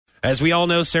As we all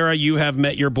know, Sarah, you have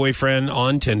met your boyfriend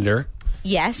on Tinder.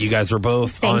 Yes. You guys were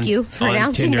both Thank you for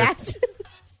announcing Tinder. that.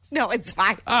 No, it's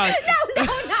fine. No,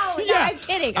 I'm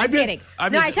kidding. I'm kidding.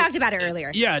 I talked about it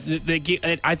earlier. Yeah,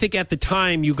 I think at the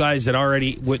time you guys had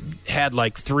already had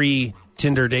like 3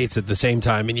 Tinder dates at the same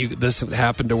time, and this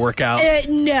happened to work out.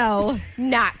 No,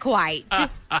 not quite.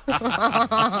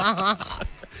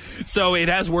 So it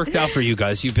has worked out for you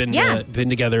guys. You've been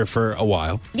together for a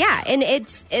while. Yeah, and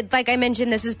it's like I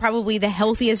mentioned, this is probably the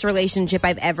healthiest relationship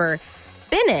I've ever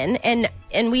been in,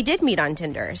 and we did meet on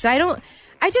Tinder. So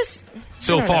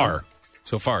So far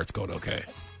it's going okay.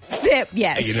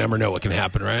 Yes. You never know what can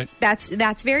happen, right? That's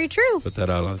very true. Put that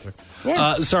out there.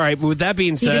 Yeah. Sorry, with that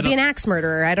being said... He could be an axe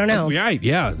murderer. I don't know. Right,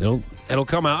 yeah. It'll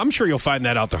come out. I'm sure you'll find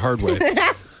that out the hard way.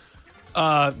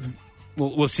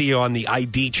 We'll see you on the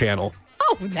ID channel.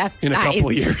 Oh, that's in nice. a couple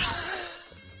of years.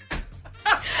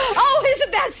 Oh,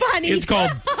 isn't that funny? It's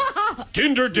called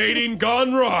Tinder Dating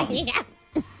Gone Wrong. Yeah.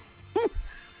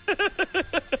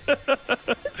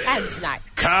 That's nice.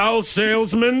 Cow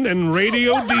salesman and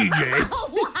radio DJ.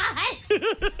 What?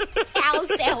 Cow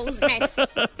salesman.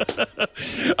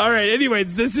 All right. Anyway,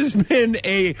 this has been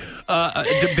a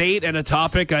debate and a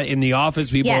topic in the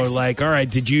office. People are like, all right,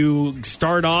 did you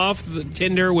start off the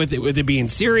Tinder with it being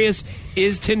serious?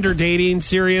 Is Tinder dating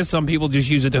serious? Some people just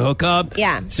use it to hook up.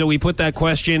 Yeah. So we put that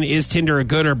question, is Tinder a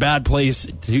good or bad place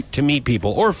to meet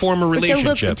people or form a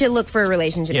relationship? To look for a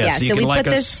relationship. Yeah. So we put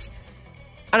this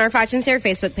on our Foch and Sarah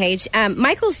Facebook page.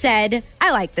 Michael said,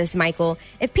 I like this, Michael.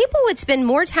 If people would spend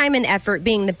more time and effort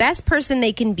being the best person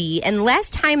they can be and less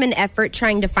time and effort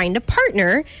trying to find a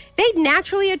partner, they'd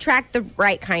naturally attract the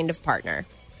right kind of partner.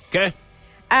 Okay.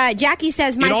 Jackie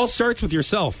says... It all starts with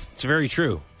yourself. It's very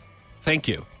true. Thank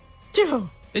you.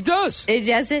 It does. It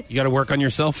does it. You got to work on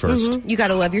yourself first. Mm-hmm. You got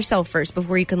to love yourself first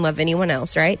before you can love anyone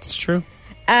else, right? It's true.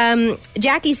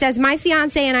 Jackie says, my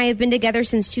fiance and I have been together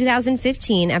since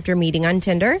 2015 after meeting on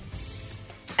Tinder.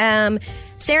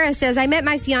 Sarah says, I met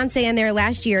my fiance on there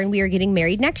last year and we are getting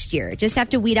married next year. Just have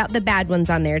to weed out the bad ones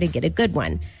on there to get a good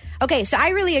one. Okay, so I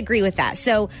really agree with that.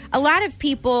 So a lot of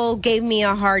people gave me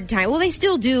a hard time. Well, they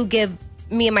still do give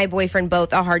me and my boyfriend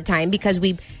both a hard time because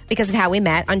of how we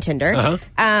met on Tinder.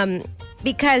 Uh-huh.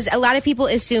 Because a lot of people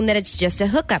assume that it's just a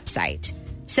hookup site.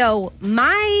 So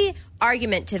my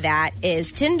argument to that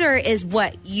is Tinder is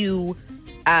what you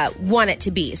want it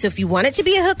to be. So if you want it to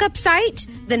be a hookup site,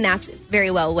 then that's very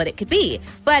well what it could be.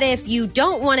 But if you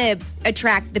don't want to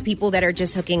attract the people that are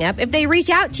just hooking up, if they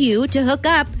reach out to you to hook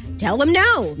up, tell them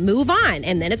no, move on,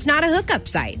 and then it's not a hookup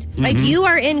site. Mm-hmm. Like, you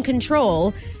are in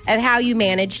control of how you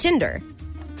manage Tinder.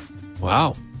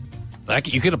 Wow.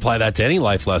 You could apply that to any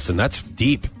life lesson. That's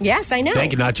deep. Yes, I know.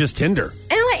 Thank you, not just Tinder.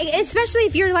 And especially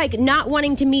if you're not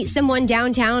wanting to meet someone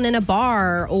downtown in a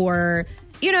bar, or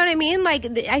you know what I mean?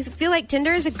 I feel like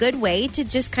Tinder is a good way to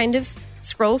just kind of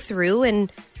scroll through and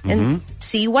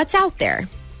see what's out there.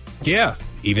 Yeah,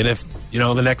 even if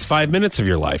the next 5 minutes of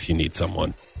your life you need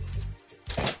someone.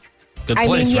 Good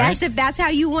place, yes, right? if that's how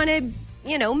you want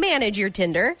to manage your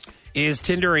Tinder. Is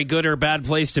Tinder a good or bad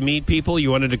place to meet people?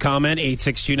 You wanted to comment,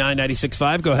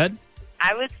 862-996-5. Go ahead.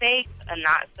 I would say a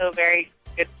not so very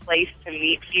good place to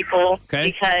meet people.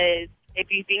 Okay. Because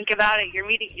if you think about it,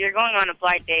 you're going on a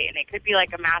blind date, and it could be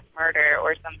like a mass murder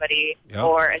or somebody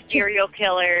or a serial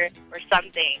killer or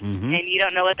something, and you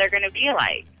don't know what they're going to be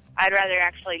like. I'd rather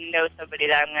actually know somebody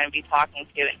that I'm going to be talking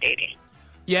to and dating.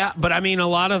 Yeah, but a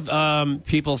lot of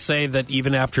people say that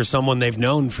even after someone they've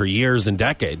known for years and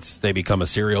decades, they become a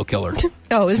serial killer.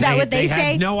 Oh, is that what they say?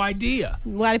 They have no idea. A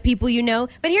lot of people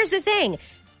But here's the thing.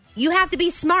 You have to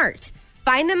be smart.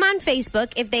 Find them on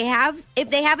Facebook. If they have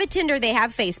a Tinder, they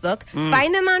have Facebook.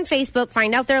 Find them on Facebook,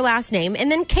 find out their last name,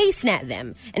 and then case-net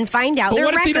them and find out their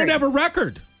record. But what if they don't have a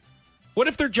record? What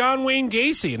if they're John Wayne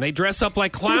Gacy and they dress up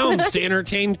like clowns to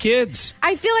entertain kids?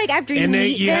 I feel like after you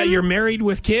meet them... you're married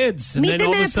with kids. And meet then them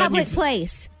all in of a public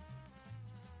place.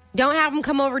 Don't have them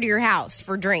come over to your house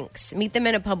for drinks. Meet them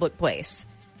in a public place.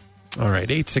 All right,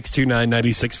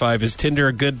 862-996-5. Is Tinder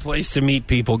a good place to meet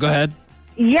people? Go ahead.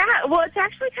 Yeah, well, it's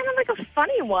actually kind of like a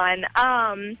funny one.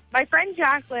 My friend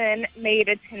Jacqueline made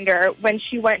a Tinder when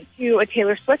she went to a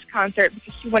Taylor Swift concert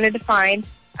because she wanted to find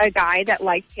a guy that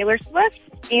liked Taylor Swift.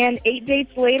 And 8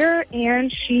 dates later,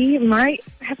 and she might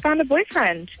have found a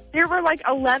boyfriend. There were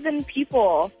 11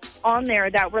 people on there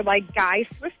that were guy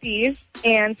Swifties,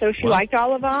 and so she liked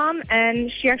all of them,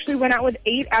 and she actually went out with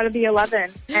 8 out of the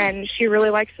 11, and she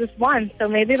really likes this one, so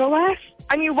maybe it'll last.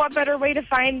 I mean, what better way to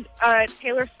find a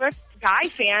Taylor Swift guy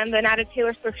fan than at a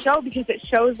Taylor Swift show, because it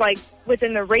shows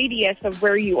within the radius of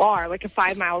where you are, a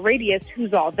 5-mile radius,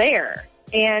 who's all there.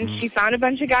 and she found a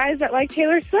bunch of guys that like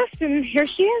Taylor Swift, and here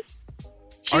she is.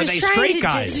 Are they straight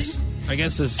guys? I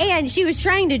guess this. And she was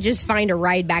trying to just find a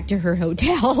ride back to her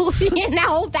hotel.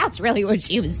 That's really what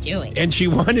she was doing. And she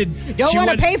wanted. Don't want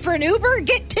to pay for an Uber?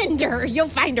 Get Tinder. You'll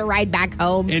find a ride back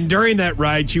home. And during that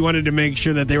ride, she wanted to make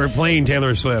sure that they were playing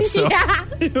Taylor Swift. So yeah,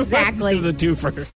 exactly. It was a twofer.